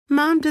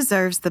Mom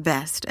deserves the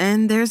best,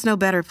 and there's no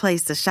better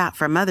place to shop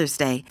for Mother's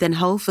Day than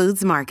Whole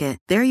Foods Market.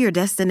 They're your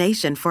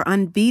destination for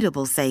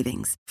unbeatable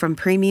savings, from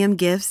premium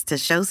gifts to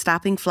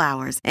show-stopping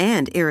flowers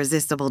and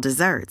irresistible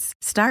desserts.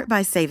 Start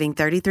by saving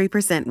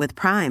 33% with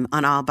Prime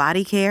on all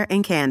body care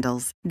and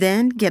candles.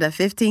 Then get a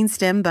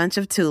 15-stem bunch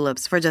of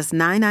tulips for just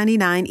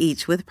 $9.99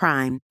 each with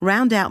Prime.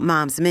 Round out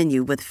Mom's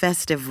menu with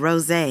festive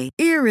rosé,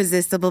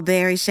 irresistible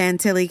berry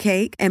chantilly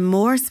cake, and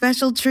more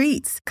special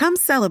treats. Come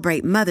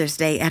celebrate Mother's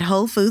Day at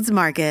Whole Foods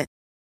Market.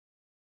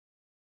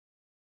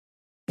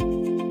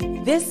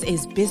 This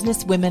is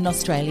Business Women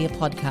Australia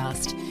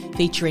podcast,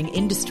 featuring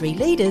industry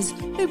leaders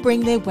who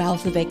bring their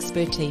wealth of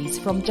expertise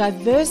from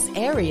diverse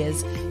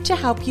areas to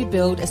help you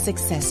build a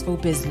successful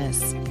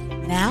business.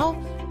 Now,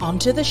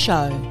 onto the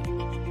show.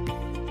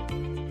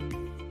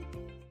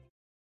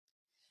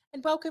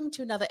 And welcome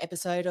to another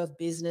episode of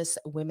Business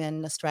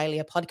Women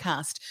Australia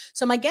podcast.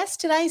 So my guest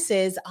today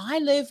says, I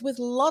live with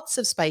lots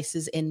of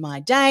spaces in my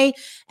day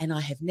and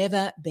I have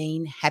never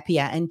been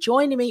happier. And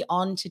joining me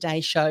on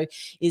today's show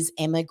is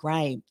Emma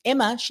Gray.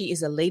 Emma, she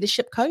is a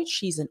leadership coach.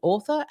 She's an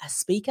author, a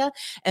speaker,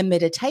 a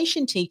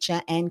meditation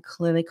teacher, and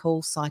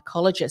clinical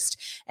psychologist.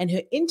 And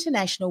her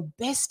international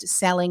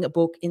best-selling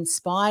book,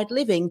 Inspired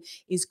Living,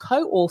 is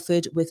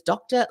co-authored with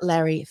Dr.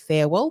 Larry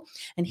Farewell.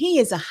 And he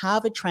is a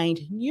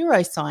Harvard-trained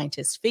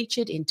neuroscientist featured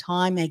in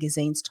Time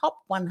Magazine's Top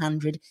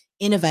 100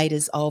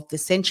 Innovators of the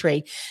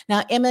Century.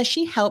 Now, Emma,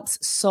 she helps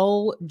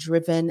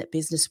soul-driven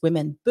business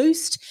women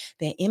boost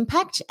their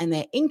impact and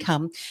their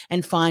income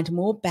and find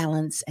more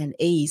balance and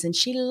ease. And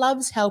she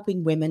loves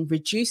helping women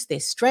reduce their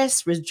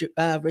stress,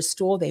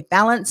 restore their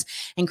balance,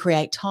 and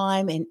create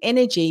time and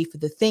energy for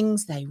the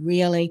things they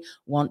really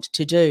want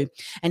to do.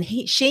 And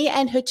she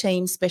and her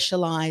team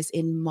specialize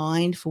in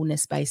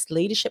mindfulness-based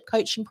leadership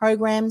coaching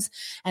programs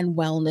and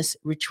wellness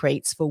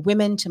retreats for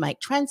women to make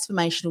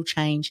transformational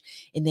change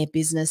in their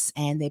business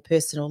and their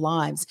personal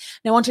lives.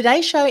 Now, on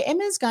today's show,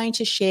 Emma's going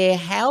to share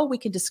how we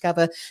can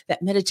discover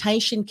that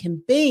meditation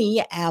can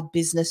be our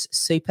business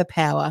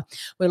superpower.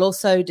 We'll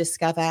also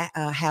discover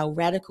how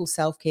radical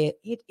self-care,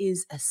 it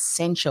is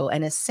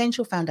an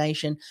essential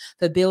foundation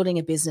for building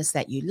a business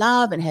that you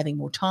love and having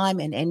more time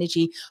and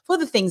energy for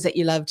the things that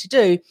you love to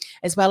do,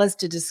 as well as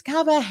to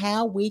discover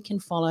how we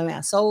can follow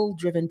our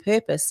soul-driven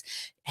purpose,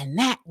 and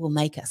that will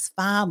make us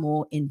far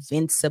more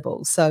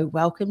invincible. So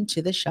welcome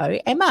to the show,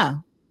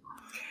 Emma.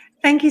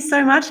 Thank you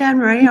so much,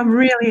 Anne-Marie. I'm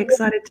really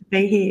excited to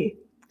be here.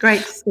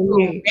 Great to see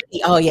you.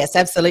 Oh, yes,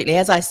 absolutely.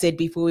 As I said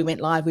before we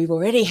went live, we've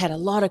already had a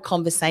lot of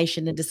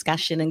conversation and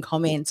discussion and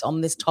comments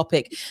on this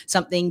topic,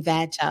 something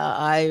that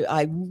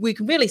we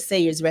can really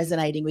see is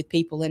resonating with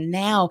people. And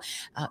now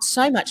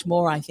so much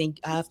more, I think,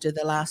 after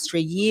the last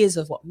 3 years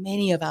of what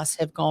many of us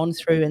have gone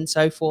through and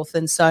so forth.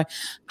 And so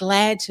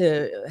glad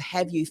to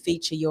have you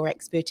feature your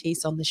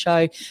expertise on the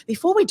show.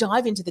 Before we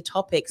dive into the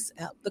topics,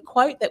 the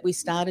quote that we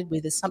started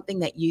with is something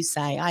that you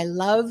say, I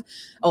live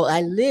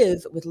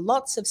with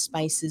lots of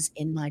spaces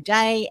in my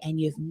day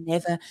and you've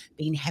never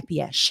been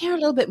happier. Share a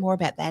little bit more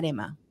about that,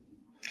 Emma.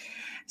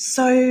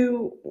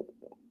 So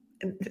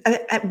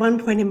at one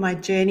point in my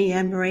journey,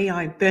 Anne-Marie,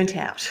 I burnt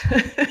out.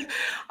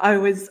 I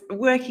was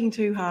working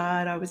too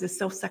hard. I was a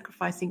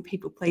self-sacrificing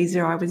people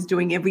pleaser. I was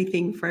doing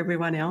everything for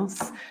everyone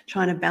else,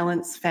 trying to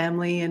balance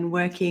family and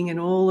working and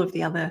all of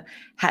the other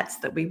hats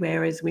that we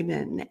wear as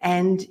women.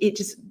 And it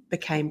just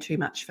became too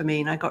much for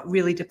me. And I got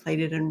really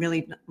depleted and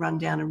really run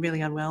down and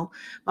really unwell.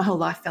 My whole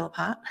life fell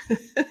apart.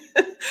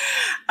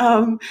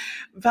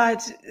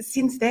 But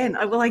since then,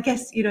 I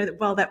guess,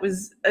 while that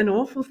was an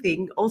awful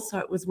thing, also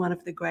it was one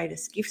of the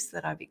greatest gifts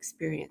that I've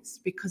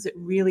experienced, because it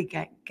really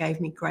gave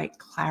me great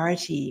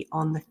clarity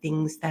on the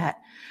things that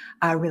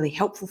are really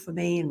helpful for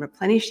me and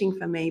replenishing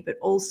for me, but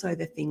also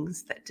the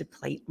things that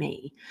deplete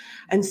me.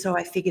 And so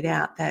I figured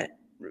out that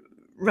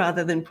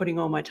rather than putting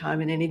all my time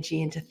and energy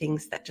into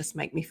things that just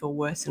make me feel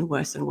worse and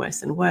worse and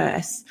worse and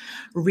worse,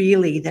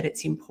 really that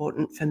it's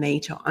important for me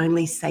to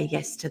only say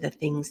yes to the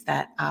things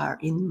that are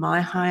in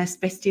my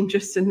highest best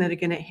interest and that are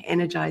going to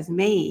energize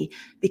me,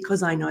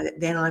 because I know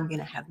that then I'm going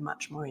to have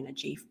much more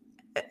energy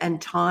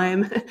and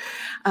time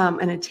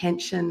and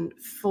attention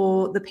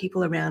for the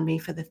people around me,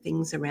 for the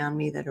things around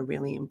me that are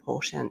really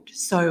important.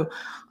 So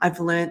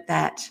I've learned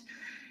that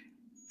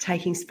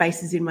taking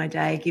spaces in my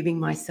day, giving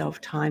myself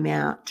time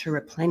out to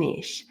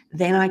replenish,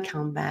 then I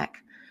come back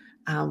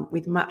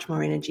with much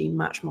more energy,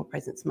 much more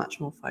presence,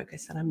 much more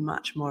focus, and I'm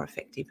much more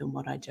effective in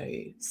what I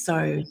do.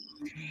 So,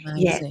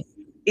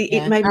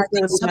 it may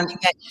be something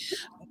that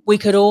we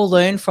could all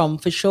learn from,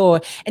 for sure.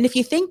 And if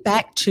you think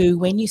back to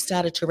when you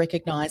started to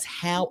recognize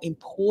how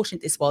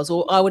important this was,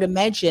 or I would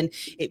imagine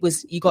it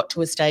was, you got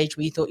to a stage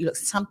where you thought, look,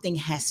 something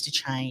has to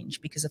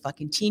change, because if I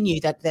continue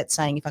that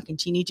saying, if I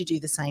continue to do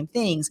the same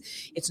things,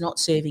 it's not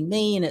serving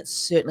me and it's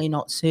certainly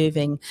not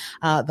serving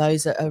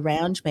those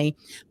around me.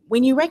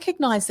 When you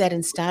recognized that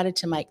and started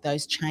to make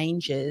those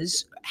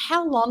changes,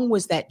 how long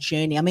was that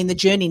journey? I mean, the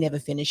journey never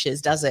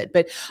finishes, does it?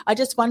 But I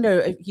just wonder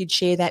if you'd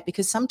share that,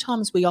 because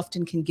sometimes we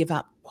often can give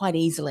up quite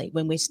easily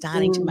when we're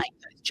starting to make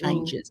those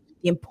changes,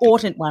 the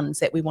important ones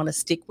that we want to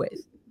stick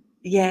with.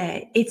 Yeah,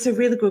 it's a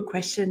really good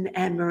question,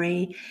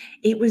 Anne-Marie.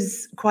 It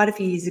was quite a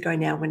few years ago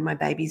now when my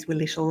babies were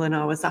little and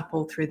I was up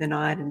all through the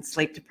night and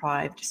sleep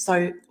deprived.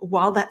 So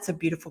while that's a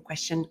beautiful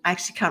question, I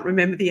actually can't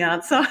remember the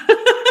answer.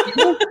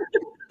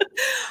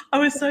 I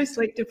was so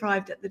sleep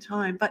deprived at the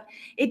time, but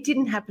it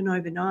didn't happen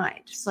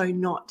overnight. So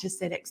not to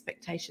set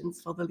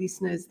expectations for the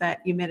listeners that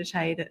you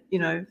meditate,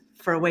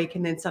 for a week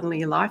and then suddenly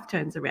your life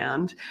turns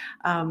around.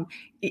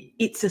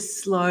 It's a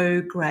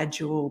slow,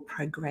 gradual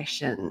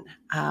progression.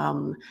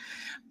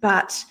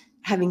 But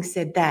having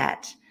said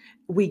that,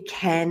 we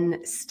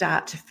can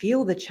start to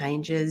feel the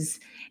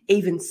changes,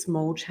 even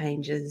small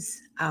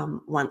changes,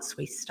 once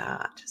we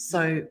start.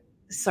 So,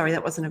 sorry,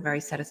 that wasn't a very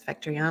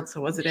satisfactory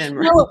answer, was it,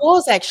 Anne-Marie? No, it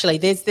was actually.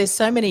 There's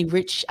so many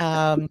rich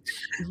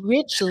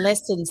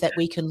lessons that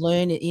we can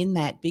learn in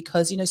that,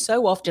 because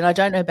so often, I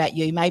don't know about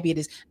you, maybe it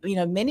is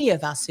many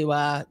of us who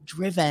are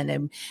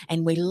driven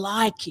and we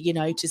like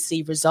to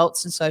see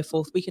results and so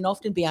forth. We can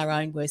often be our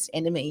own worst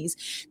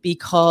enemies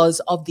because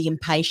of the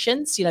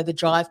impatience. The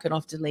drive can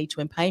often lead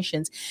to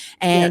impatience,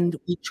 and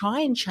we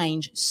try and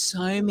change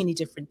so many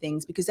different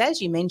things because,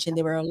 as you mentioned,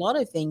 there were a lot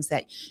of things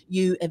that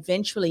you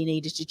eventually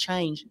needed to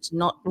change. It's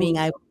not being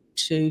able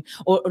to,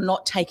 or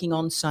not taking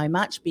on so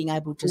much, being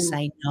able to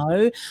say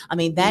no. I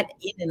mean, that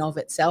in and of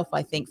itself,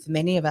 I think for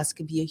many of us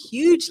can be a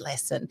huge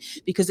lesson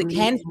because it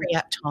can free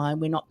up time.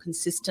 We're not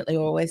consistently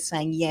always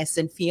saying yes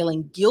and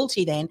feeling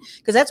guilty then,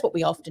 because that's what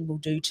we often will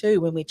do too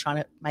when we're trying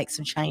to make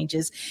some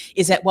changes,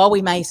 is that while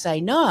we may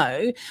say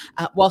no,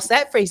 whilst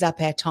that frees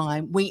up our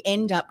time, we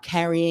end up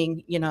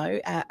carrying,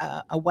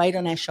 a weight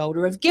on our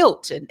shoulder of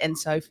guilt and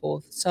so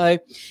forth. So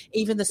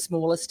even the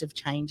smallest of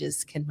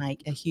changes can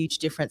make a huge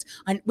difference.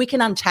 And we can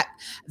untap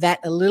that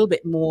a little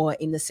bit more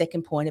in the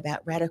second point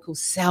about radical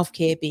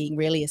self-care being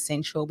really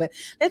essential. But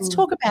let's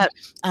talk about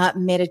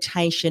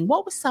meditation.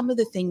 What were some of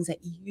the things that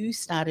you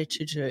started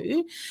to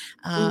do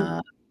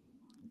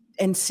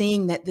and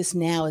seeing that this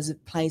now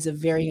plays a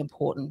very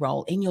important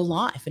role in your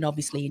life and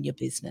obviously in your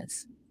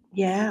business?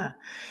 Yeah.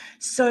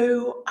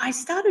 So I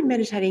started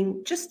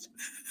meditating just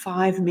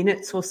 5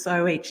 minutes or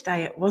so each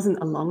day. It wasn't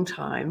a long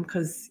time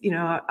because,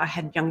 I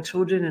had young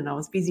children and I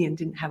was busy and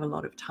didn't have a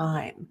lot of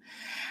time.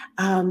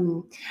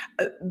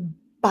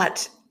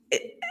 But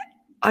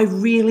I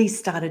really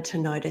started to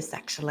notice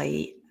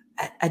actually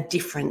a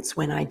difference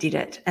when I did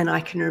it. And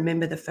I can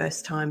remember the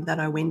first time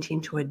that I went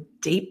into a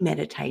deep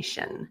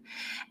meditation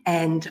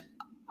and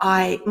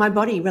my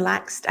body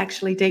relaxed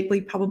actually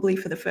deeply, probably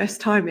for the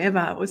first time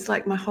ever. It was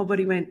like my whole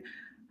body went,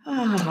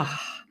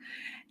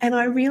 And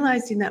I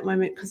realized in that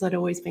moment, because I'd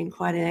always been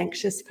quite an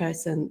anxious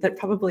person, that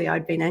probably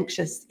I'd been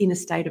anxious in a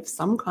state of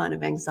some kind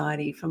of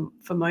anxiety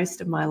for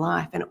most of my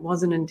life. And it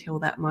wasn't until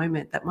that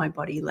moment that my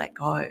body let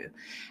go.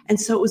 And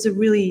so it was a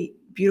really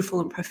beautiful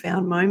and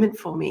profound moment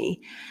for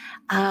me.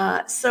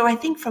 So I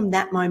think from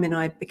that moment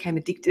I became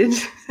addicted.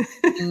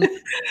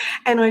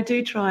 And I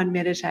do try and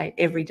meditate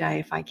every day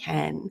if I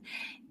can.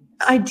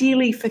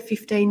 Ideally for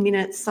 15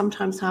 minutes,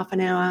 sometimes half an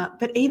hour,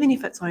 but even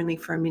if it's only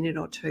for a minute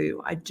or two,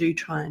 I do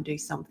try and do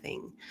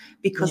something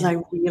because I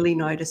really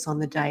notice on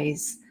the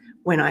days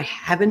when I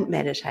haven't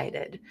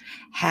meditated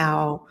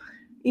how,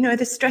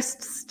 the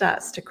stress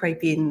starts to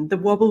creep in, the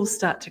wobbles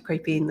start to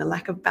creep in, the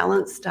lack of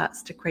balance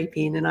starts to creep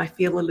in, and I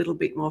feel a little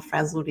bit more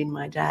frazzled in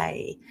my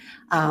day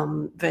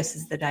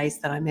versus the days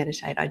that I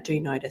meditate. I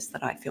do notice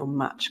that I feel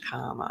much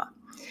calmer.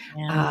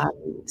 Yeah.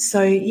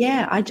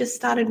 I just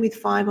started with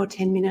 5 or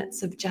 10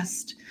 minutes of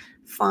just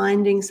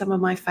finding some of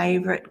my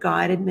favorite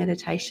guided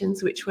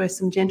meditations, which were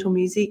some gentle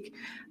music,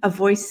 a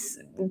voice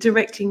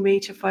directing me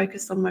to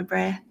focus on my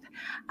breath.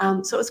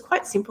 So it was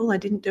quite simple. I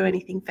didn't do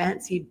anything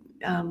fancy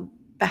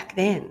back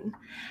then.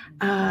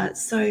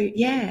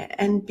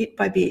 And bit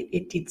by bit,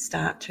 it did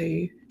start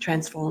to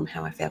transform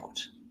how I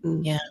felt.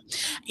 Yeah.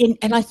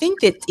 And I think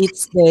that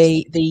it's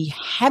the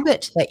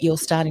habit that you're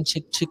starting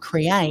to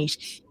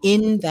create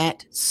in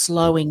that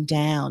slowing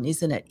down,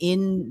 isn't it?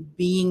 In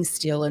being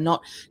still and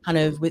not kind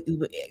of with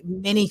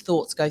many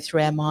thoughts go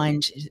through our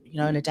mind,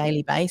 on a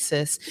daily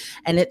basis.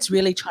 And it's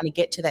really trying to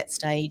get to that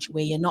stage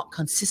where you're not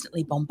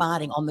consistently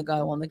bombarding on the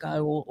go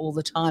all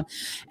the time.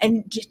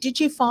 And did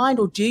you find,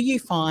 or do you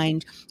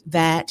find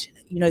that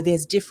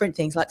there's different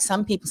things? Like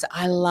some people say,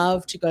 I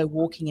love to go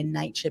walking in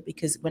nature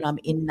because when I'm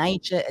in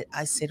nature,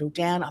 I settle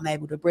down, I'm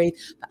able to breathe.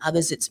 For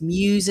others, it's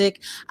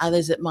music.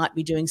 Others, it might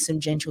be doing some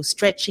gentle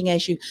stretching.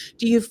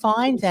 Do you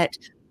find that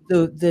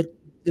the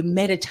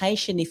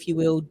meditation, if you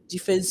will,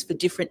 differs for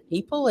different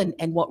people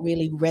and what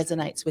really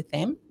resonates with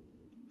them?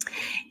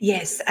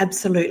 Yes,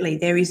 absolutely.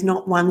 There is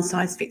not one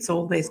size fits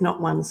all. There's not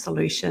one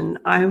solution.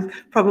 I've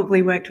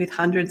probably worked with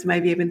hundreds,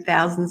 maybe even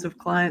thousands of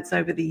clients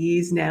over the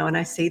years now, and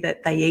I see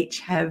that they each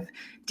have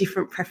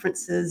different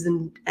preferences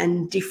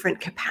and different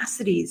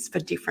capacities for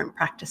different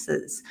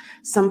practices.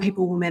 Some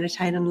people will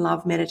meditate and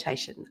love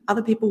meditation.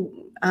 Other people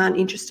aren't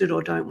interested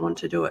or don't want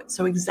to do it.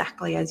 So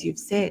exactly as you've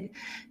said,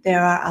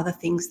 there are other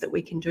things that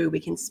we can do. We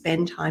can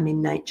spend time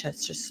in nature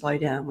to slow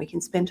down. We can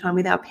spend time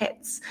with our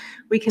pets.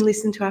 We can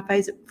listen to our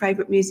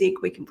favorite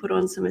music. We can put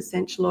on some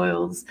essential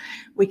oils.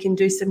 We can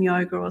do some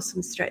yoga or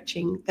some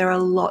stretching. There are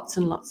lots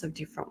and lots of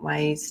different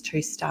ways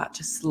to start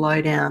to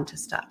slow down, to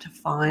start to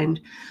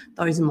find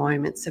those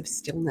moments of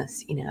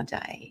stillness in our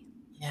day.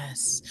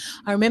 Yes.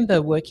 I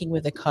remember working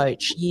with a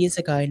coach years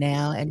ago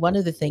now, and one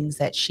of the things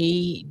that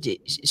she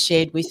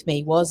shared with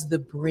me was the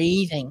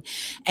breathing.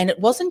 And it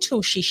wasn't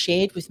until she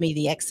shared with me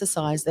the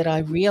exercise that I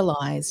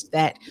realized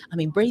that, I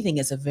mean, breathing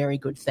is a very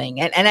good thing.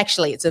 And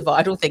actually, it's a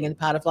vital thing in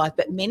part of life,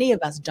 but many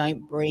of us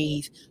don't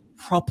breathe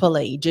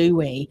properly, do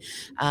we?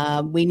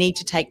 We need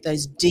to take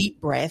those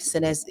deep breaths,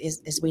 and as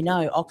we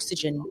know,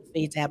 oxygen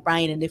feeds our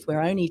brain, and if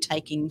we're only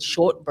taking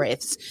short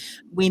breaths,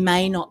 we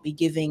may not be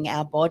giving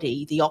our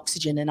body the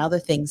oxygen and other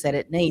things that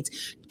it needs.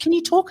 Can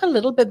you talk a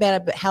little bit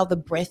about how the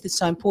breath is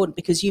so important?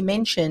 Because you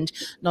mentioned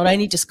not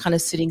only just kind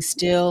of sitting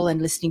still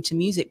and listening to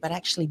music, but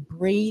actually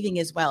breathing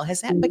as well.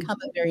 Has that become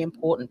a very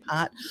important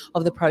part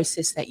of the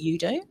process that you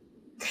do?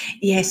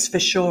 Yes, for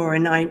sure.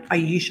 And I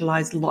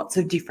utilize lots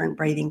of different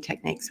breathing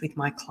techniques with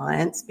my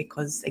clients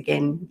because,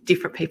 again,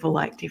 different people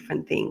like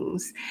different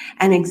things.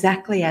 And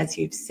exactly as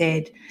you've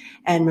said,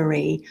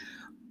 Anne-Marie,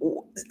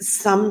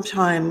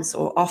 sometimes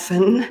or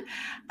often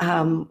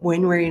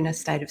when we're in a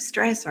state of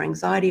stress or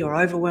anxiety or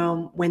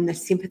overwhelm, when the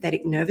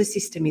sympathetic nervous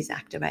system is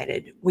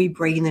activated, we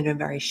breathe in a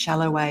very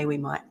shallow way. We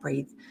might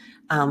breathe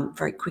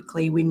very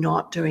quickly. We're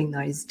not doing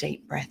those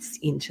deep breaths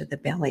into the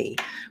belly,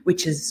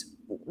 which is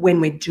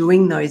when we're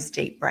doing those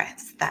deep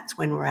breaths, that's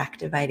when we're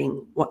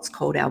activating what's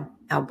called our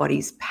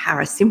body's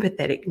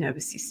parasympathetic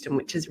nervous system,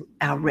 which is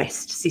our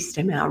rest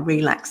system, our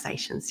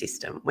relaxation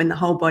system, when the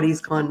whole body's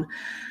gone,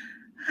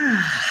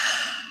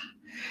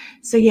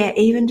 So yeah,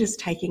 even just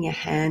taking a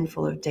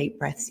handful of deep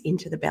breaths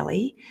into the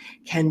belly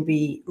can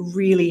be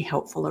really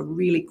helpful, a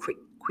really quick,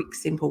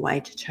 simple way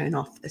to turn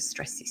off the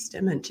stress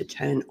system and to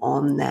turn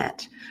on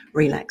that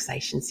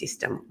relaxation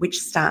system, which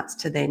starts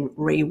to then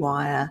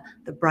rewire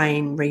the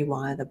brain,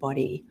 rewire the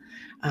body,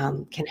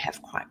 can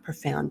have quite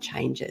profound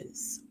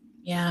changes.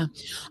 Yeah.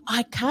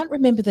 I can't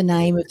remember the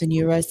name of the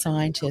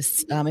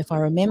neuroscientist. If I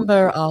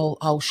remember,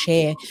 I'll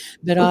share.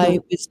 But I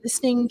was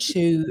listening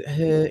to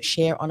her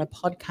share on a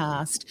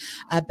podcast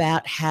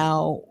about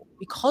how,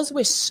 because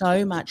we're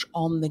so much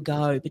on the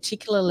go,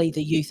 particularly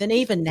the youth, and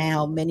even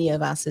now many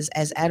of us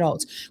as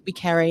adults, we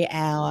carry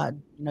our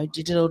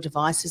digital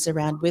devices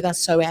around with us,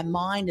 so our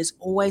mind is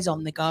always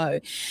on the go.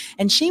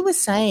 And she was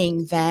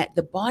saying that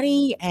the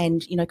body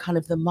and kind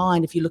of the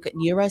mind, if you look at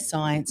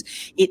neuroscience,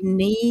 it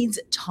needs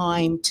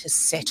time to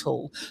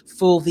settle,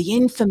 for the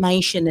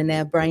information in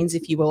our brains,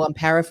 if you will, I'm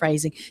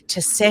paraphrasing,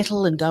 to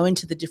settle and go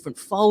into the different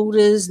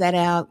folders that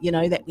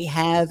that we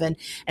have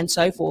and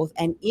so forth.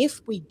 And if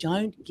we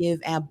don't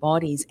give our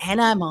bodies and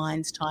our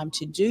minds time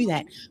to do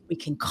that, we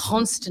can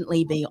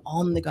constantly be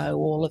on the go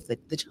all of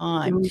the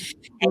time.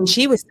 And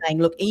she was saying,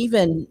 look,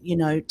 even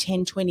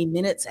 10, 20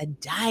 minutes a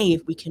day,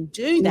 if we can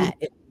do that,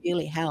 it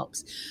really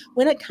helps.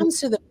 When it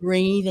comes to the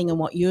breathing and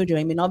what you're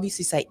doing, I mean,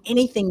 obviously say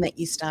anything that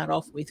you start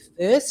off with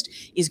first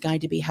is going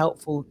to be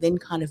helpful, then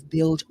kind of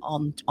build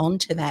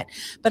onto that.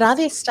 But are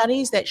there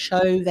studies that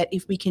show that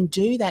if we can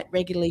do that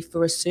regularly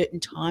for a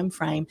certain time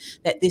frame,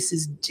 that this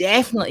is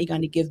definitely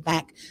going to give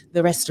back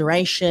the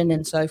restoration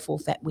and so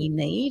forth that we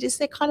need? Is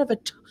there kind of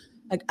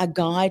a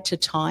guide to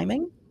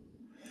timing?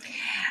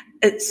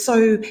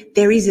 So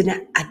there is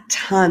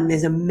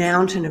there's a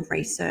mountain of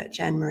research,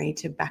 Anne-Marie,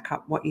 to back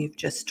up what you've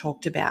just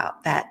talked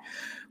about, that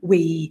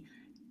we,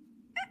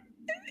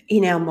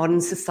 in our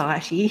modern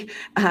society,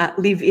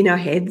 live in our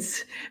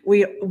heads.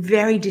 We're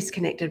very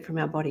disconnected from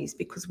our bodies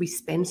because we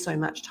spend so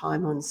much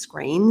time on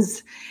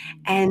screens,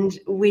 and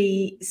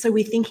we're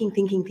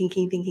thinking,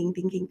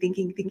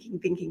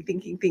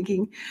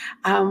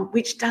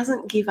 which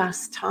doesn't give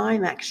us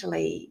time,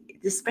 actually,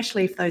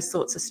 especially if those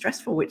thoughts are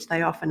stressful, which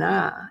they often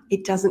are.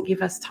 It doesn't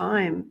give us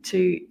time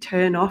to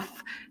turn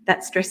off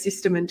that stress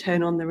system and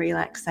turn on the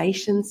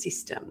relaxation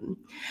system,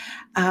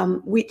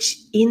 which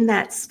in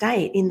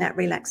that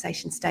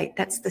relaxation state,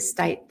 that's the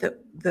state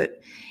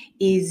that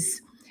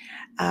is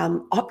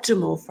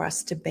optimal for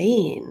us to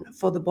be in,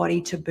 for the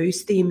body to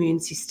boost the immune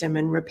system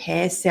and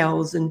repair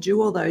cells and do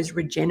all those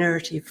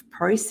regenerative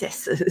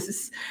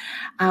processes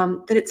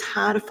that it's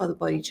harder for the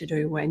body to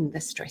do when the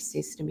stress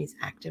system is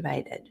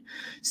activated.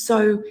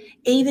 So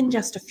even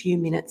just a few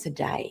minutes a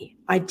day,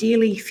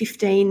 ideally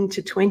 15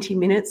 to 20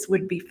 minutes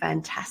would be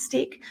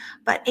fantastic,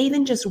 but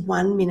even just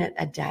 1 minute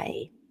a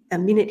day, a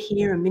minute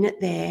here, a minute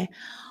there,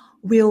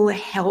 will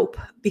help,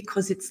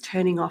 because it's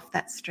turning off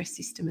that stress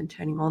system and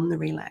turning on the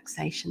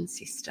relaxation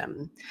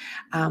system,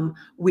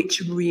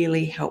 which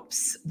really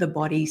helps the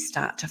body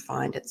start to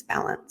find its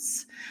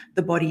balance.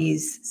 The body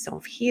is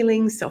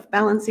self-healing,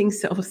 self-balancing,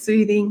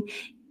 self-soothing.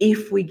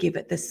 if we give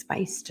it the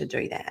space to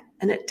do that.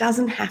 And it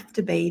doesn't have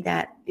to be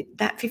that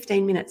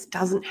 15 minutes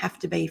doesn't have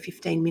to be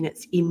 15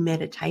 minutes in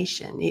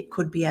meditation. It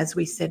could be, as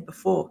we said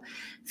before,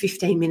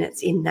 15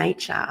 minutes in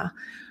nature,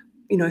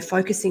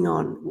 focusing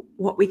on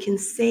what we can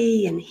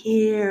see and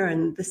hear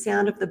and the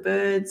sound of the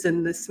birds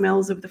and the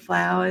smells of the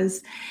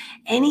flowers.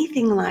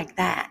 Anything like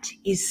that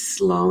is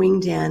slowing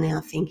down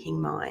our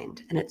thinking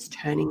mind, and it's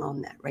turning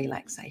on that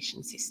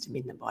relaxation system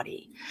in the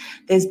body.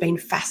 There's been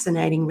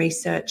fascinating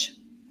research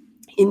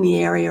in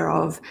the area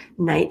of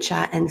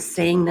nature and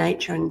seeing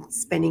nature and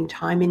spending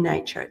time in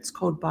nature. It's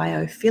called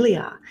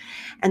biophilia.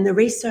 And the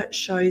research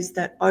shows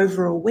that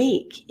over a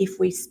week, if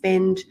we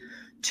spend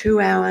 2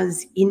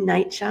 hours in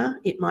nature,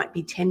 it might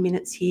be 10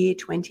 minutes here,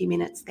 20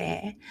 minutes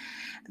there,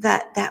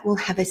 that will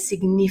have a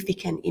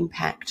significant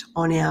impact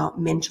on our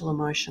mental,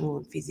 emotional,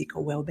 and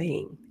physical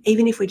well-being.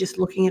 Even if we're just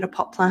looking at a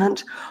pot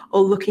plant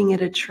or looking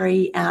at a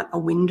tree out a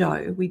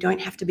window, we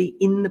don't have to be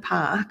in the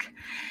park.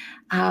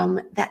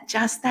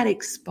 That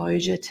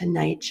exposure to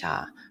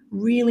nature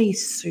really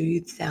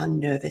soothes our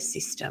nervous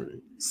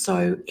system.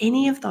 So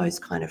any of those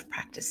kind of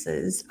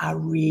practices are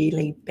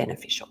really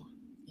beneficial.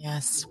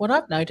 Yes. What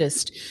I've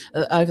noticed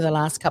over the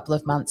last couple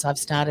of months, I've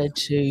started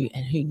to,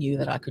 and who knew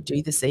that I could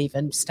do this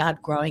even,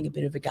 start growing a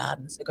bit of a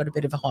garden. So I've got a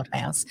bit of a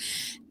hothouse.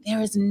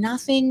 There is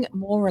nothing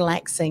more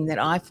relaxing that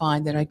I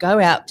find than I go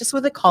out just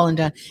with a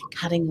colander,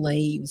 cutting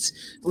leaves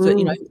for,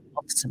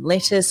 of some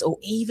lettuce, or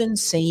even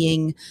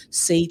seeing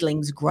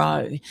seedlings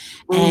grow.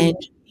 And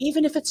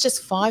even if it's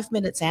just 5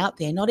 minutes out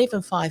there, not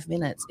even 5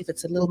 minutes, if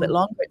it's a little bit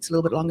longer, it's a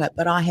little bit longer.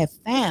 But I have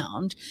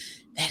found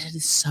that it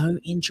is so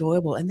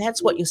enjoyable. And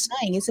that's what you're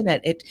saying, isn't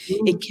it?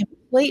 It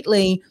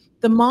completely,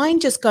 the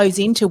mind just goes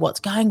into what's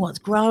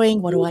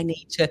growing, what do I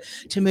need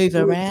to move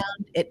around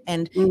it,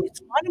 and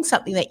it's finding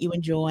something that you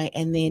enjoy.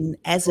 And then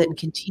as it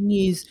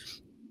continues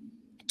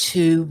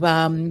to,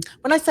 when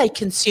I say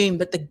consume,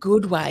 but the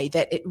good way,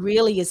 that it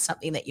really is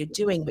something that you're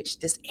doing, which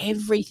just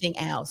everything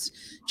else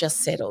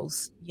just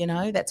settles.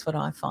 That's what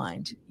I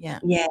find. Yeah.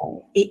 Yeah,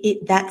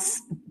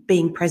 that's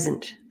being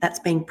present. That's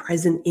being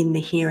present in the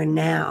here and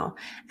now.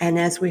 And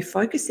as we're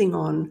focusing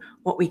on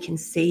what we can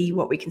see,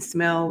 what we can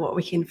smell, what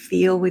we can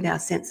feel with our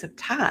sense of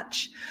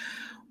touch,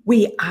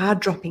 we are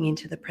dropping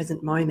into the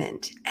present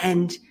moment.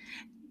 And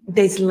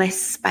there's less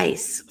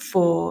space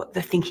for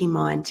the thinking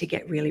mind to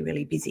get really,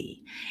 really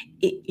busy.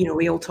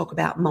 We all talk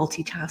about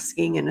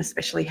multitasking, and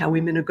especially how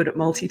women are good at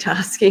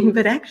multitasking,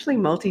 but actually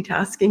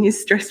multitasking is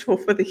stressful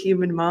for the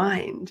human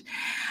mind.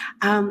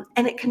 And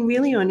it can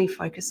really only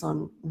focus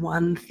on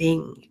one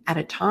thing at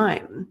a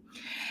time.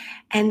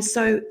 And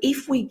so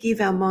if we give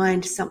our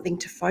mind something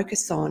to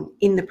focus on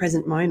in the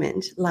present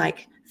moment,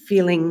 like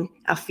feeling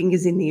our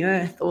fingers in the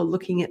earth or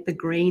looking at the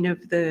green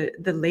of the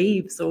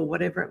leaves or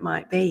whatever it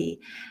might be,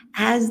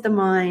 as the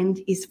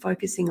mind is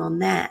focusing on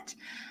that,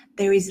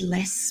 there is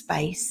less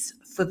space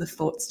for the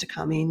thoughts to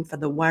come in, for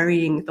the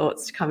worrying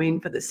thoughts to come in,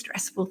 for the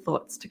stressful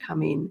thoughts to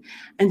come in.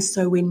 And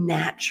so we're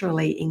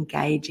naturally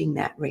engaging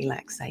that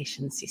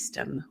relaxation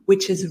system,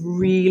 which is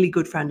really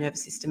good for our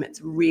nervous system. It's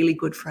really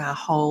good for our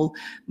whole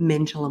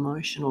mental,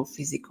 emotional,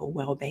 physical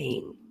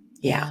well-being.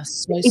 Yeah.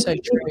 So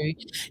true.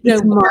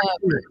 It's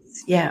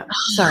mindfulness. Yeah.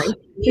 Sorry.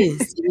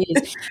 It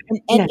is.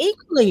 And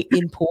equally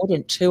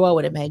important too, I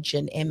would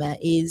imagine, Emma,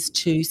 is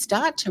to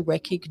start to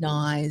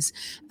recognise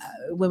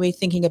when we're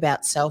thinking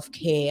about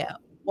self-care,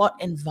 what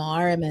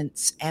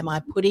environments am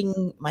I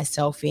putting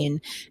myself in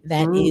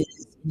that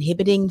is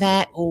inhibiting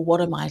that, or what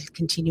am I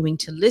continuing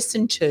to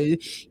listen to?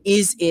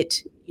 Is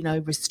it,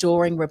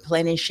 restoring,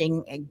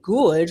 replenishing, and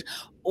good,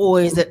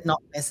 or is it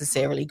not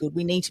necessarily good?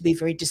 We need to be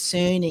very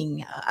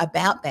discerning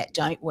about that,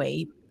 don't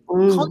we?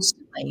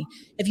 Constantly.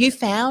 Have you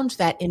found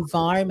that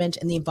environment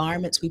and the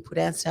environments we put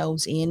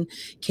ourselves in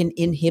can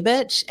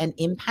inhibit and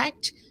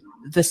impact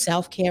the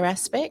self-care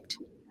aspect?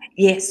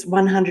 Yes,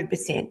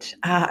 100%.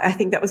 I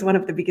think that was one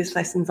of the biggest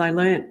lessons I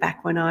learned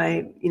back when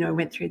I,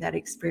 went through that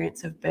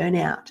experience of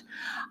burnout.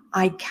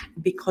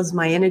 Because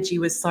my energy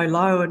was so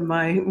low and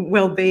my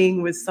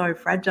well-being was so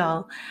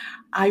fragile,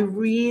 I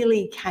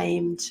really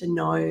came to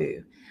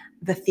know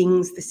the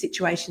things, the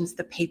situations,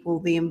 the people,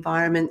 the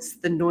environments,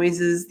 the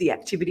noises, the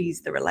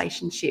activities, the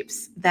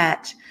relationships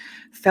that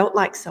felt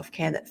like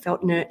self-care, that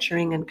felt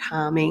nurturing and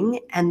calming,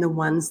 and the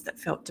ones that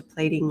felt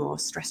depleting or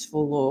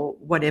stressful or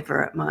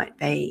whatever it might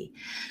be.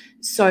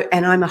 So,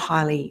 and I'm a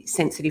highly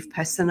sensitive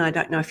person. I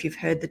don't know if you've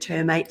heard the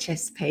term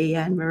HSP,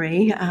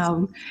 Anne-Marie.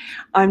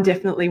 I'm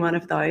definitely one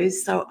of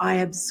those. So I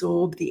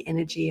absorb the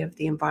energy of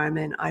the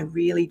environment. I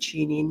really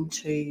tune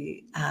into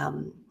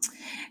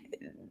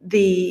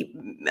the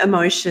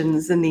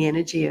emotions and the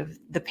energy of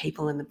the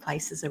people and the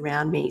places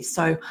around me.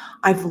 So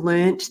I've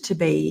learnt to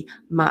be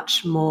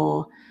much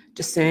more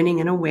discerning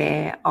and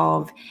aware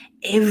of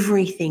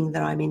everything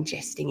that I'm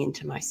ingesting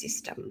into my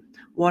system,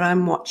 what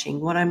I'm watching,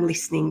 what I'm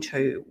listening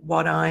to,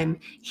 what I'm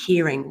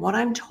hearing, what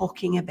I'm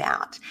talking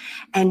about,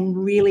 and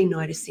really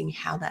noticing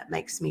how that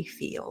makes me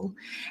feel.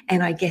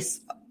 And I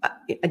guess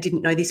I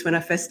didn't know this when I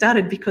first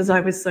started because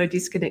I was so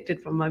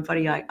disconnected from my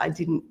body. I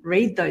didn't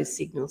read those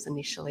signals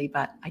initially,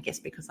 but I guess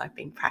because I've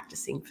been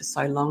practicing for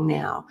so long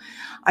now,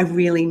 I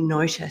really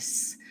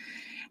notice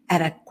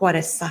at quite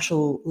a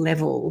subtle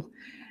level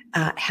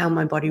how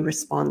my body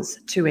responds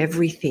to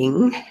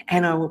everything,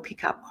 and I will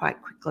pick up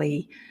quite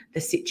quickly the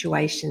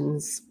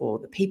situations or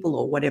the people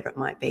or whatever it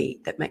might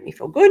be that make me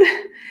feel good,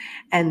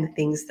 and the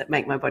things that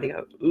make my body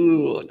go,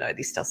 ooh, no,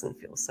 this doesn't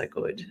feel so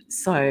good.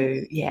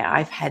 So yeah,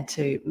 I've had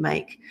to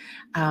make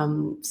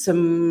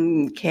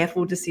some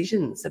careful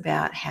decisions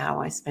about how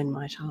I spend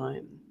my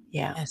time.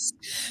 Yeah. Yes.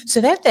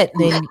 So that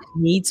then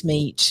leads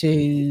me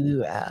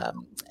to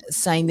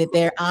saying that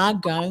there are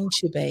going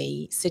to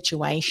be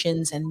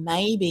situations and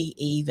maybe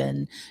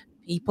even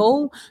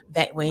people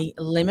that we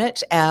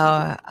limit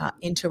our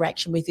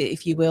interaction with,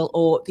 if you will,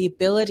 or the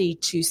ability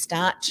to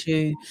start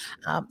to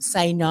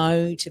say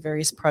no to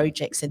various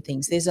projects and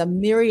things. There's a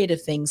myriad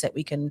of things that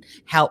we can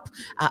help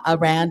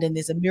around, and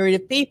there's a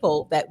myriad of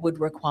people that would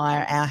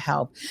require our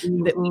help.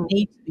 But we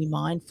need to be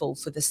mindful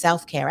for the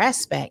self-care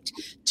aspect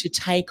to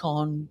take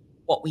on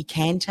what we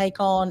can take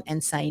on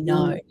and say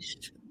no.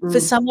 For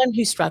someone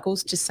who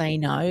struggles to say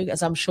no,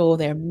 as I'm sure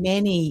there are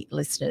many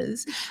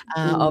listeners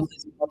of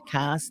this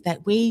podcast,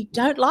 that we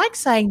don't like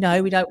saying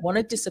no, we don't want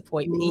to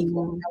disappoint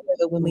people.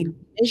 However, when we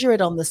measure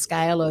it on the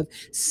scale of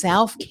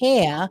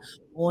self-care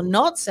or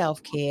not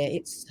self-care,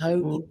 it's so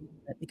important,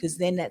 because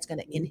then that's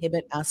going to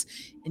inhibit us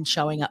in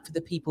showing up for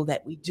the people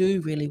that we do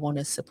really want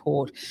to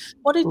support.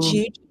 What did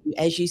you do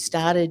as you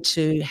started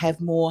to have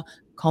more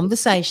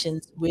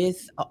conversations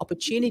with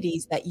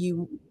opportunities that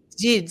you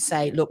did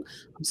say, look,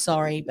 I'm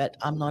sorry, but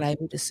I'm not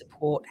able to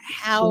support?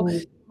 How,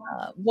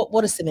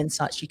 what are some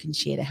insights you can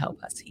share to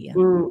help us here?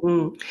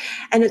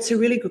 And it's a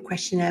really good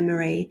question,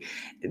 Anne-Marie,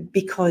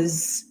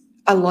 because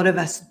a lot of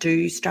us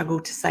do struggle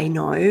to say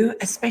no,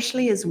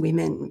 especially as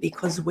women,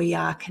 because we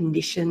are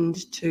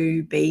conditioned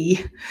to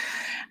be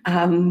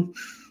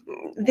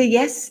the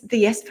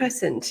yes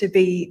person, to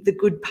be the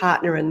good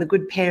partner and the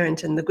good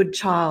parent and the good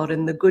child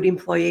and the good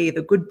employee,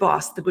 the good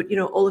boss, the good,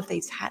 all of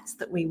these hats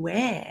that we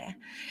wear.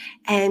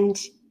 And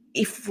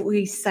if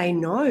we say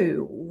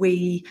no,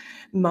 we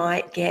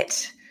might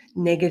get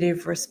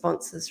negative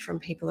responses from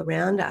people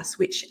around us,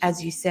 which,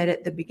 as you said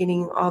at the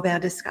beginning of our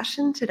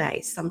discussion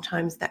today,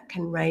 sometimes that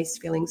can raise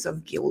feelings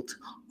of guilt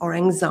or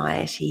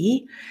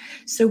anxiety.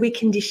 So we're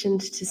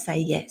conditioned to say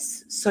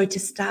yes. So to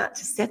start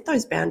to set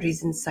those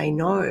boundaries and say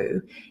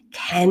no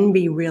can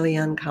be really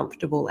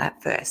uncomfortable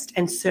at first.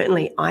 And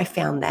certainly I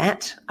found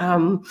that.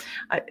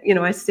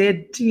 I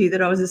said to you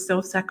that I was a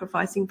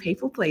self-sacrificing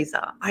people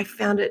pleaser. I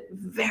found it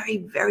very,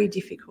 very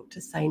difficult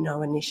to say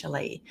no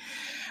initially.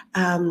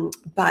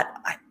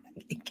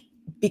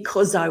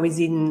 Because I was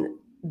in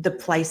the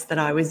place that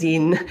I was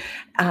in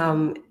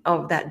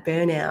of that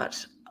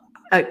burnout,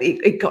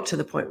 it got to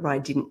the point where I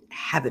didn't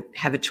have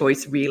a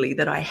choice, really,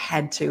 that I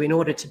had to, in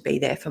order to be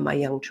there for my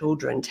young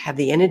children, to have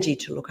the energy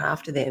to look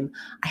after them,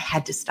 I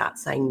had to start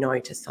saying no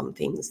to some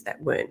things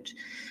that weren't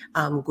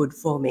good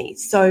for me.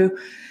 So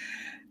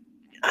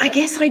I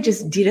guess I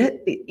just did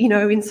it.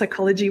 In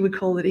psychology, we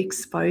call it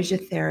exposure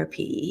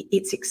therapy.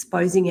 It's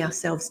exposing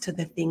ourselves to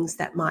the things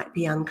that might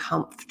be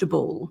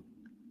uncomfortable,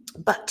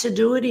 but to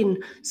do it in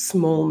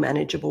small,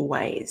 manageable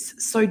ways.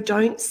 So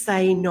don't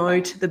say no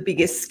to the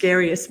biggest,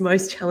 scariest,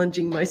 most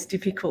challenging, most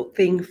difficult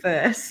thing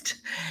first.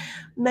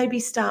 Maybe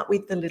start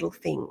with the little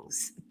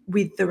things,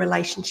 with the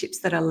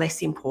relationships that are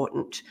less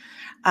important,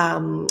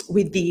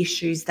 with the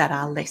issues that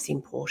are less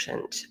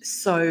important.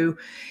 So,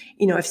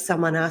 if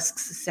someone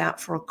asks us out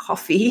for a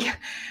coffee,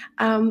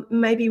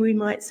 maybe we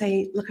might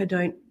say, look, I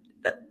don't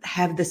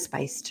have the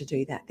space to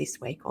do that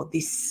this week, or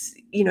this,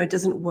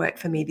 doesn't work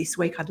for me this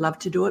week. I'd love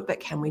to do it, but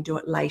can we do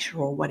it later,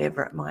 or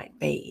whatever it might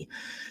be.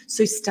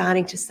 So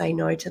starting to say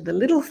no to the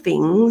little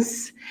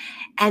things,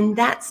 and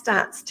that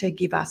starts to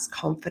give us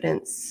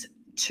confidence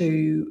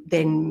to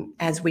then,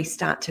 as we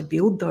start to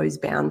build those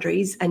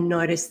boundaries and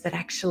notice that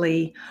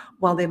actually,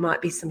 while there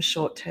might be some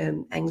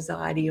short-term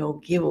anxiety or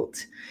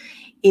guilt,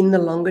 in the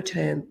longer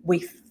term, we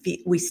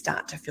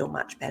start to feel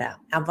much better.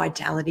 Our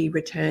vitality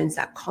returns,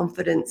 our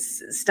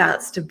confidence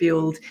starts to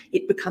build.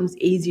 It becomes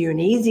easier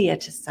and easier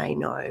to say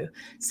no.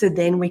 So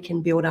then we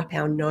can build up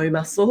our no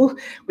muscle.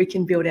 We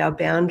can build our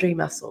boundary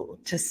muscle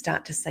to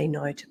start to say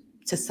no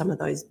to some of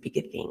those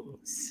bigger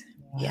things.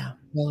 Yeah.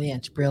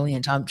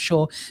 Brilliant. I'm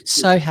sure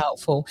so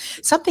helpful.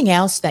 Something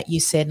else that you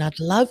said, and I'd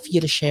love for you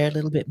to share a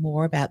little bit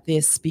more about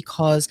this,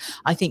 because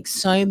I think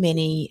so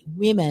many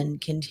women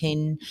can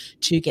tend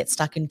to get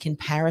stuck in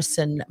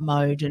comparison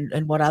mode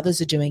and what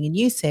others are doing. And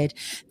you said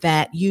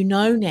that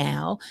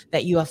now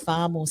that you are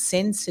far more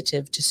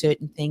sensitive to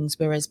certain things,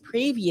 whereas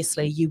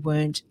previously you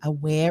weren't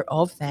aware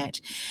of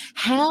that.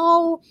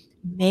 How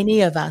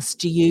many of us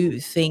do you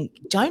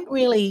think don't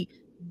really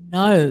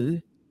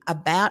know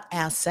about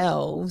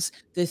ourselves,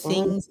 the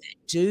things that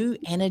do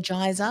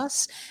energize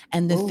us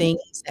and the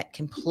things that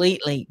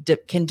completely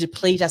can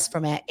deplete us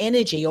from our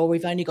energy, or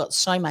we've only got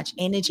so much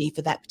energy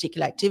for that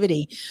particular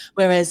activity,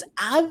 whereas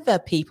other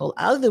people,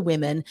 other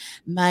women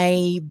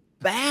may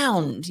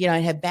bound,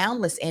 and have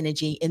boundless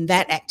energy in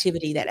that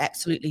activity that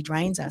absolutely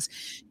drains us.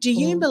 Do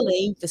you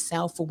believe the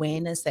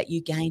self-awareness that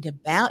you gained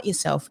about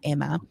yourself,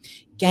 Emma,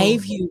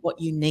 gave you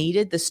what you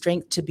needed, the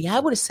strength to be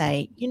able to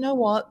say, you know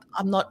what,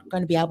 I'm not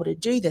going to be able to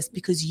do this,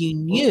 because you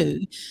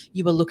knew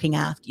you were looking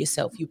after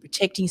yourself, you were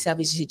protecting yourself,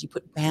 as you said, you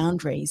put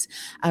boundaries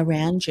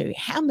around you.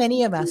 How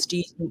many of us do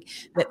you think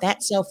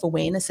that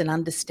self-awareness and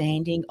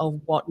understanding of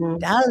what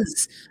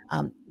does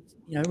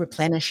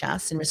replenish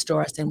us and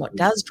restore us and what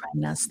does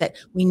drain us, that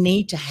we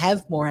need to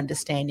have more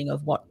understanding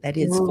of what that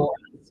is for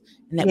us,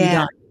 and that we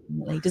don't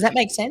really? Does that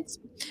make sense?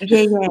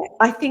 Yeah.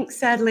 I think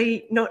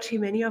sadly not too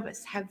many of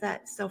us have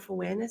that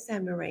self-awareness,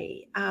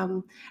 Anne-Marie,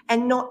 and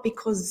not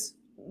because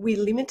we're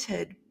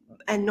limited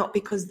and not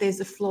because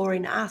there's a flaw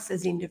in us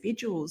as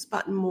individuals,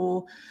 but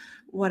more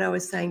what I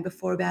was saying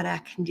before about our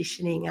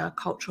conditioning, our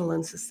cultural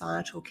and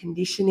societal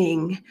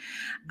conditioning,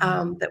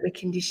 that we're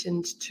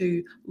conditioned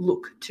to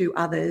look to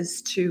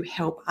others, to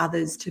help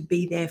others, to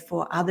be there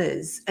for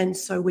others. And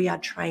so we are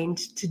trained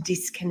to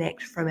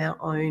disconnect from our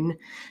own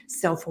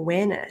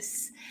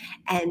self-awareness.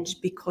 And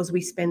because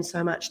we spend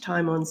so much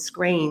time on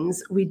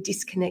screens, we're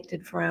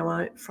disconnected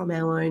from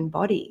our own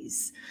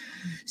bodies.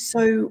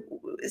 So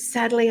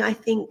sadly, I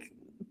think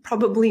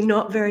probably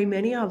not very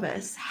many of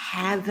us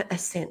have a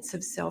sense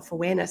of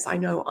self-awareness. I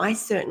know I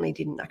certainly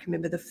didn't. I can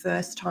remember the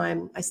first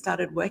time I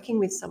started working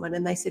with someone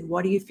and they said,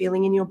 "What are you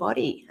feeling in your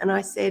body?" And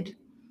I said,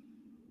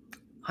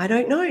 "I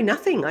don't know,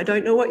 nothing. I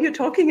don't know what you're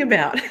talking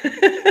about."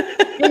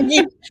 Can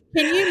you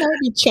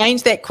maybe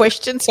change that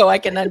question so I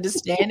can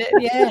understand it?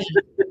 Yeah.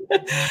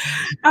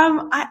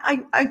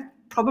 I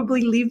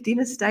probably lived in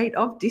a state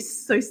of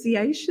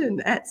dissociation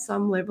at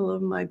some level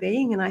of my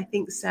being. And I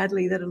think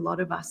sadly that a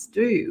lot of us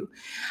do,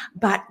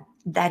 but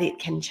that it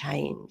can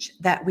change,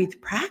 that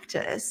with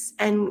practice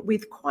and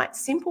with quite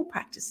simple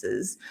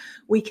practices,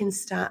 we can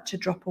start to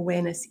drop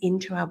awareness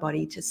into our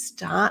body, to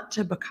start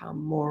to become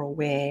more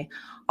aware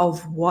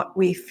of what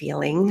we're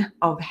feeling,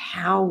 of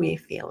how we're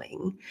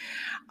feeling.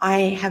 I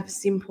have a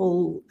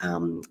simple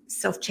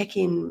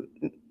self-check-in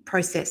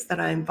process that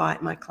I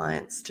invite my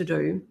clients to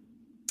do,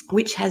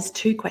 which has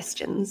 2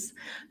 questions.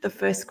 The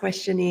first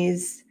question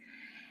is,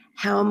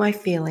 how am I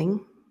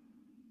feeling?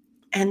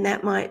 And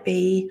that might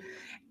be,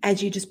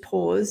 as you just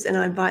pause, and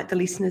I invite the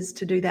listeners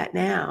to do that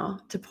now,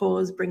 to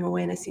pause, bring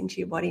awareness into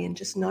your body and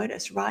just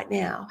notice right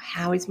now,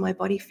 how is my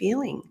body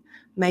feeling?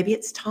 Maybe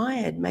it's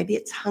tired, maybe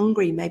it's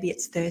hungry, maybe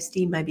it's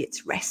thirsty, maybe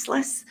it's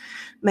restless,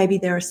 maybe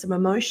there are some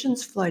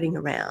emotions floating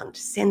around,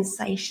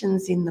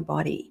 sensations in the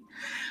body.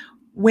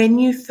 When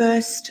you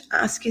first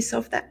ask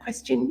yourself that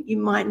question, you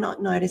might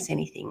not notice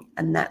anything,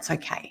 and that's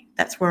okay.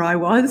 That's where I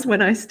was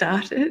when I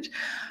started.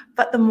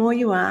 But the more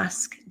you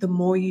ask, the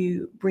more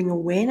you bring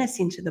awareness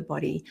into the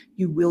body,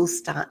 you will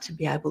start to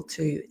be able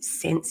to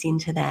sense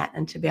into that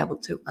and to be able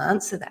to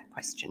answer that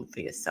question for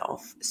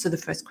yourself. So the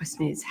first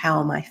question is, how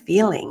am I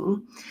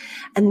feeling?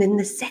 And then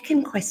the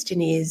second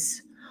question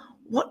is,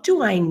 what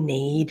do I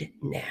need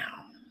now?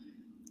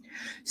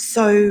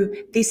 So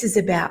this is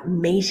about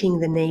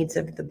meeting the needs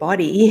of the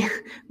body,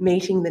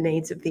 meeting the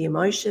needs of the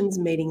emotions,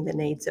 meeting the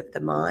needs of the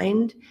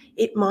mind.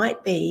 It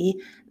might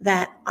be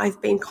that I've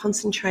been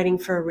concentrating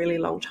for a really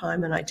long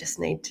time and I just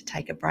need to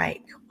take a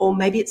break. Or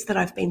maybe it's that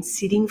I've been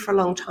sitting for a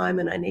long time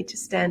and I need to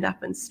stand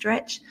up and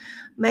stretch.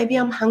 Maybe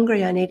I'm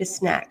hungry, I need a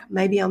snack.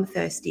 Maybe I'm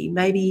thirsty,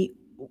 maybe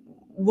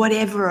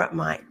whatever it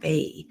might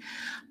be.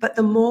 But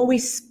the more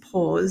we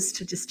pause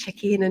to just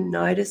check in and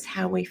notice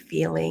how we're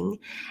feeling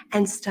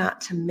and start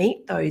to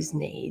meet those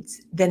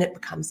needs, then it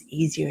becomes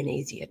easier and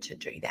easier to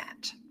do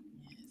that.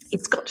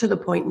 It's got to the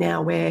point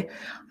now where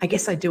I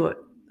guess I do it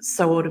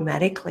so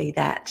automatically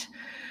that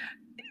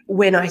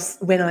when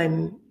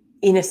I'm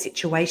in a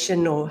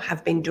situation or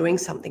have been doing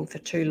something for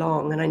too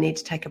long and I need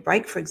to take a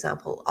break, for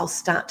example, I'll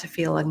start to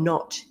feel a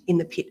knot in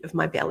the pit of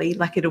my belly,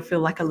 like it'll feel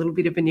like a little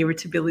bit of an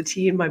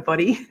irritability in my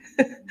body.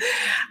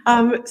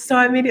 So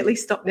I immediately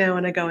stop now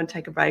and I go and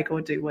take a break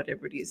or do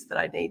whatever it is that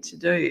I need to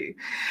do.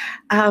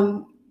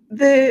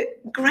 The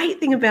great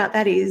thing about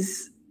that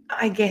is,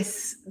 I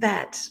guess,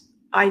 that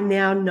I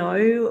now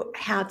know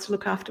how to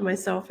look after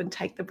myself and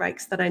take the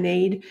breaks that I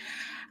need.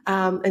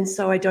 And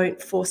so I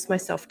don't force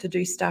myself to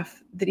do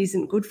stuff that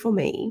isn't good for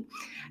me.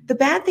 The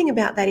bad thing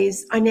about that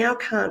is I now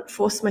can't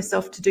force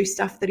myself to do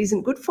stuff that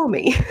isn't good for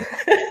me.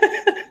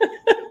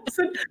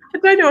 So I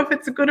don't know if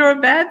it's a good or a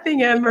bad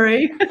thing,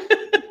 Anne-Marie.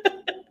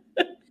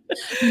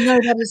 No,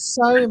 that is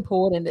so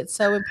important. It's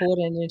so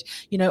important.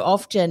 And,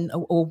 often,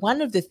 or one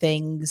of the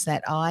things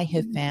that I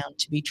have found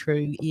to be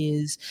true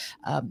is,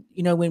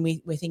 when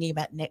we're thinking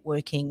about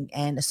networking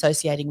and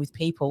associating with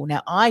people.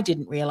 Now, I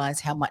didn't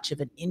realize how much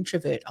of an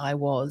introvert I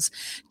was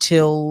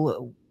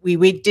till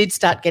we did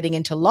start getting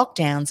into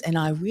lockdowns, and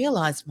I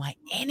realized my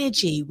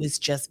energy was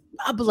just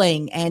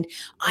bubbling, and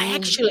I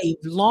actually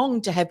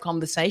longed to have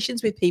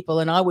conversations with people.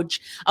 And I would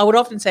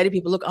often say to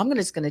people, look, I'm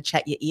just going to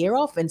chat your ear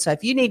off, and so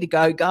if you need to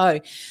go, go.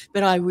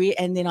 But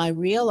and then I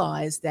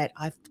realized that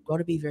I've got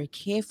to be very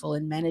careful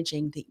in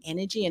managing the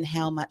energy and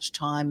how much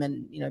time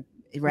and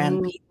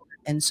around people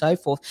and so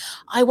forth.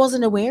 I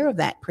wasn't aware of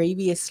that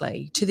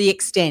previously, to the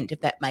extent,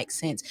 if that makes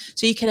sense.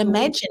 So you can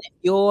imagine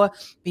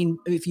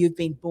if you've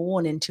been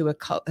born into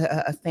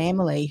a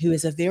family who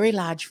is a very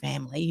large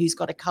family, who's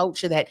got a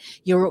culture that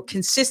you're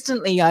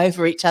consistently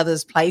over each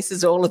other's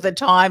places all of the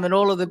time and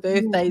all of the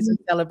birthdays and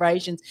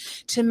celebrations.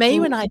 To me,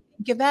 when I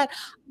think of that,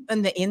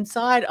 on the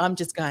inside, I'm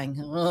just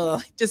going,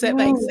 oh, does that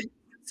make sense?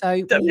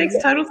 So that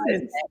makes total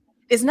sense.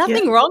 There's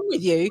nothing wrong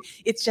with you.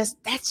 It's just,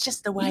 that's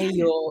just the way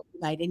you're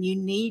made. And you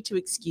need to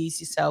excuse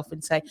yourself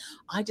and say,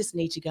 I just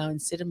need to go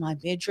and sit in my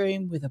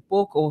bedroom with a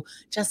book, or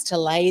just to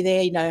lay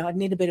there, I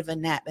need a bit of a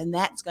nap, and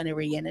that's going to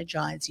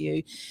re-energize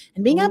you.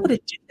 And being able to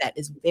do that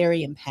is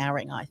very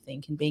empowering, I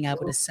think, and being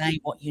able to say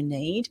what you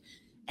need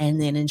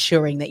and then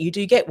ensuring that you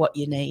do get what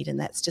you need. And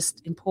that's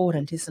just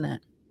important, isn't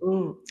it?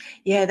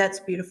 Yeah, that's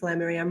beautiful,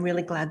 Anne-Marie. I'm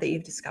really glad that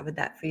you've discovered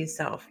that for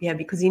yourself. Yeah,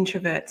 because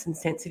introverts and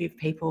sensitive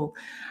people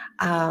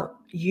are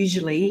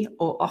usually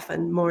or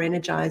often more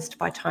energized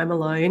by time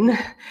alone,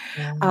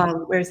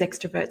 whereas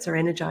extroverts are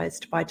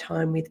energized by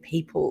time with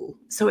people.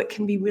 So it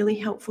can be really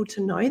helpful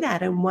to know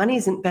that. And one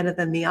isn't better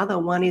than the other.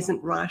 One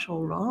isn't right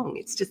or wrong.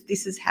 It's just,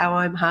 this is how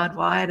I'm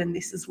hardwired and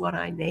this is what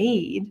I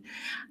need.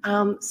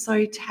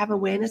 So to have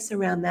awareness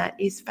around that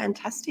is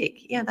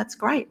fantastic. Yeah, that's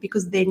great,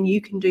 because then you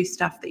can do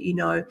stuff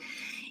that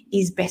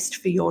is best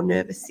for your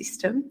nervous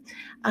system.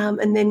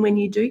 And then when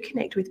you do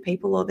connect with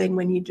people, or then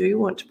when you do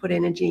want to put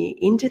energy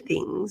into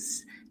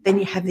things, then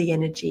you have the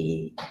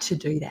energy to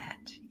do that.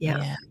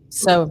 Yeah.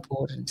 So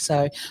important.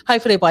 So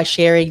hopefully by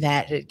sharing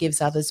that, it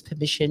gives others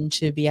permission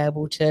to be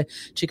able to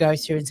go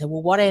through and say,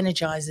 well, what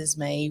energizes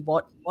me?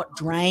 What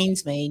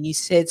drains me? And you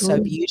said so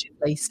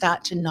beautifully,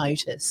 start to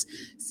notice,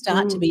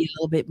 start to be a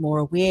little bit more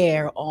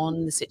aware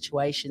on the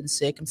situations,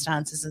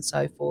 circumstances and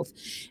so forth,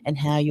 and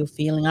how you're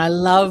feeling. I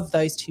love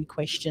those 2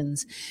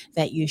 questions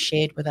that you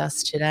shared with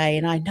us today.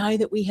 And I know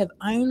that we have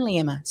only,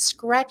 Emma,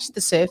 scratched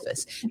the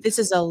surface. This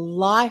is a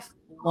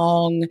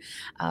lifelong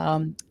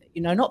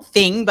not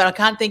thing, but I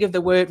can't think of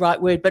the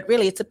right word, but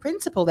really it's a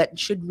principle that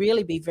should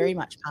really be very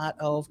much part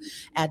of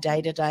our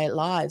day-to-day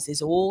lives.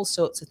 There's all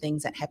sorts of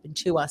things that happen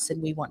to us,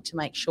 and we want to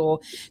make sure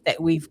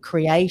that we've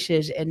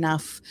created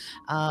enough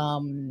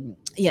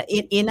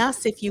in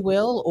us, if you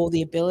will, or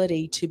the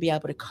ability to be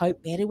able to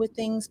cope better with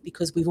things,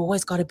 because we've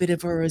always got a bit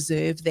of a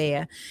reserve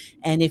there.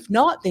 And if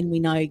not, then we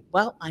know,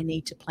 well, I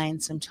need to plan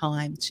some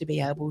time to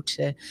be able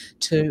to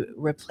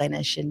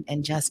replenish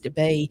and just to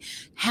be.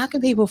 How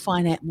can people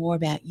find out more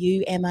about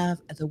you, Emma,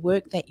 the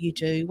work that you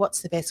do?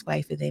 What's the best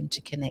way for them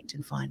to connect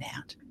and find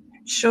out?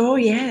 Sure,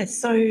 yeah.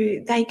 So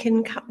they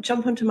can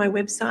jump onto my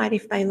website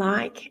if they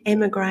like,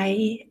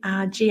 emmagray,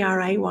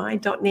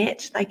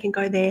 gray.net. They can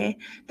go there.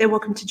 They're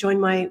welcome to join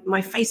my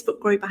Facebook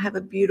group. I have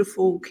a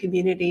beautiful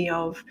community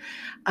of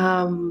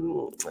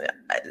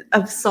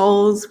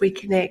souls. We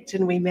connect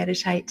and we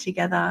meditate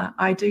together.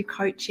 I do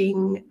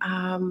coaching.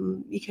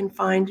 You can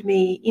find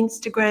me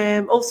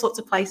Instagram, all sorts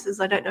of places.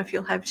 I don't know if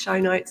you'll have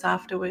show notes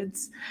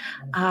afterwards.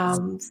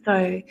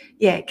 So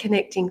yeah,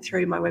 connecting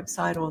through my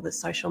website or the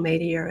social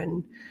media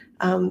and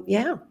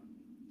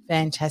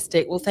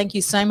Fantastic. Well, thank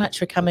you so much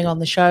for coming on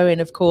the show.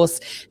 And of course,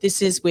 this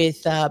is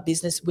with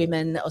Business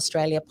Women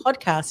Australia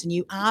podcast, and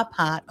you are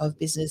part of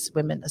Business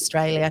Women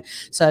Australia.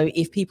 So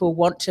if people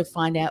want to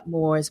find out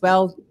more as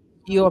well,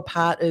 you're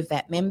part of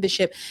that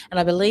membership. And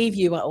I believe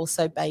you are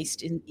also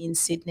based in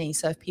Sydney.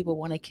 So if people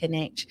want to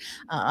connect,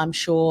 I'm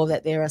sure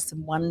that there are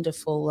some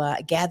wonderful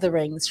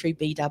gatherings through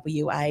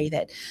BWA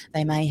that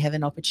they may have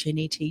an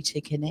opportunity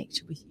to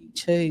connect with you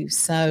too.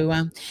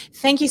 So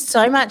thank you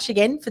so much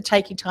again for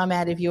taking time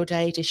out of your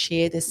day to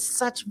share this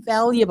such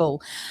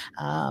valuable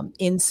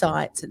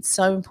insights. It's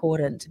so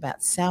important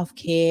about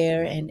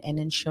self-care and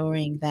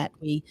ensuring that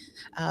we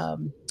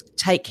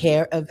take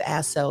care of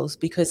ourselves,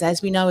 because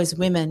as we know, as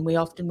women, we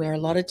often wear a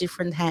lot of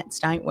different hats,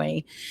 don't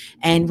we?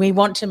 And we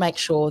want to make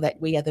sure that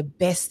we are the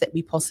best that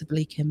we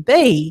possibly can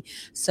be,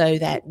 so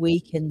that we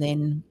can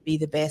then be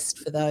the best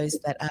for those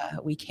that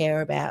we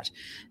care about,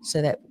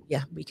 so that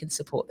we can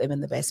support them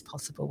in the best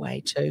possible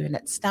way too. And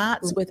it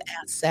starts with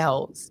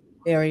ourselves.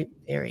 Very,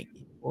 very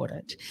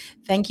important.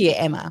 Thank you,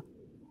 Emma.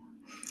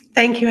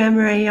 Thank you,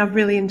 Anne-Marie. I've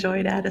really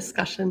enjoyed our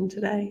discussion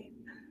today.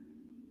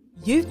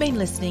 You've been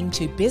listening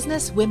to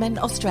Business Women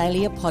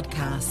Australia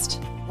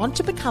podcast. Want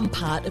to become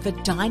part of a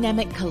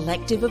dynamic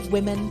collective of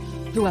women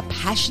who are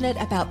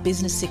passionate about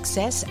business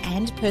success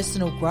and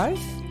personal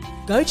growth?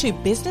 Go to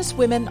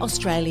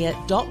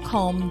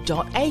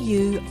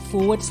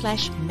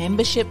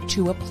businesswomenaustralia.com.au/membership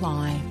to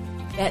apply.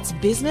 That's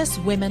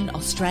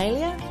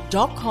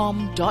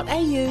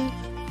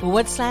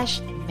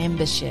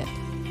businesswomenaustralia.com.au/membership.